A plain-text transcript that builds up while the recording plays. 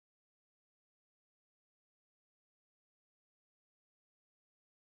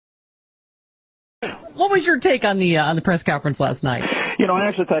What was your take on the press conference last night? You know, I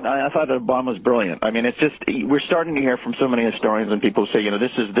actually thought Obama was brilliant. I mean, it's just we're starting to hear from so many historians and people say, you know,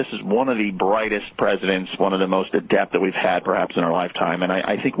 this is one of the brightest presidents, one of the most adept that we've had perhaps in our lifetime, and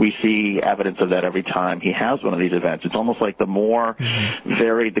I think we see evidence of that every time he has one of these events. It's almost like the more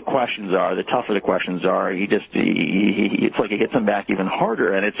varied the questions are, the tougher the questions are. It's like he hits them back even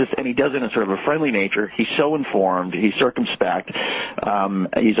harder, and he does it in sort of a friendly nature. He's so informed, he's circumspect,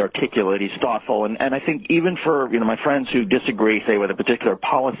 he's articulate, he's thoughtful, and I think even for my friends who disagree, say with a particular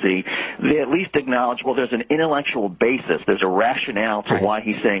policy, they at least acknowledge, well, there's an intellectual basis, there's a rationale to why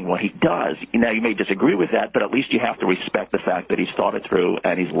he's saying what he does. Now, you may disagree with that, but at least you have to respect the fact that he's thought it through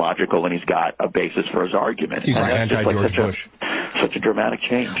and he's logical and he's got a basis for his argument. He's anti-George Bush. Such a dramatic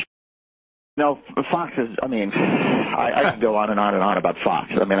change. No, Fox is, I could go on and on and on about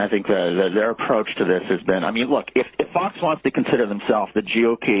Fox. I mean, I think their approach to this has been, look, if Fox wants to consider themselves the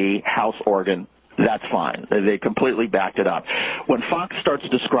GOP House organ, that's fine. They completely backed it up. When Fox starts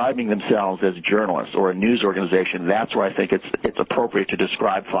describing themselves as journalists or a news organization, that's where I think it's appropriate to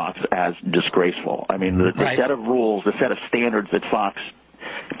describe Fox as disgraceful. I mean, the set of rules, the set of standards that Fox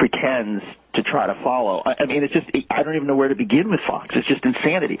pretends to try to follow. I mean, it's just, I don't even know where to begin with Fox. It's just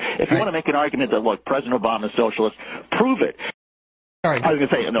insanity. If you want to make an argument that, look, President Obama is socialist, prove it. I was going to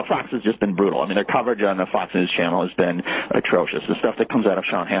say, no, Fox has just been brutal. I mean, their coverage on the Fox News channel has been atrocious. The stuff that comes out of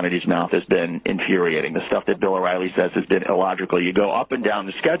Sean Hannity's mouth has been infuriating. The stuff that Bill O'Reilly says has been illogical. You go up and down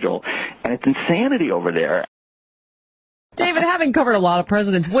the schedule, and it's insanity over there. David, having covered a lot of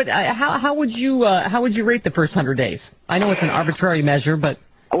presidents, how would you rate the first 100 days? I know it's an arbitrary measure, but...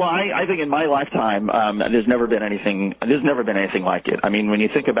 Well, I think in my lifetime, there's never been anything like it. I mean, when you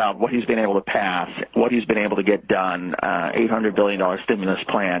think about what he's been able to pass, what he's been able to get done, $800 billion stimulus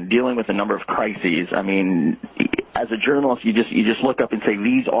plan, dealing with a number of crises. I mean, as a journalist, you just look up and say,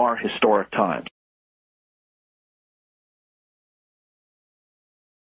 these are historic times.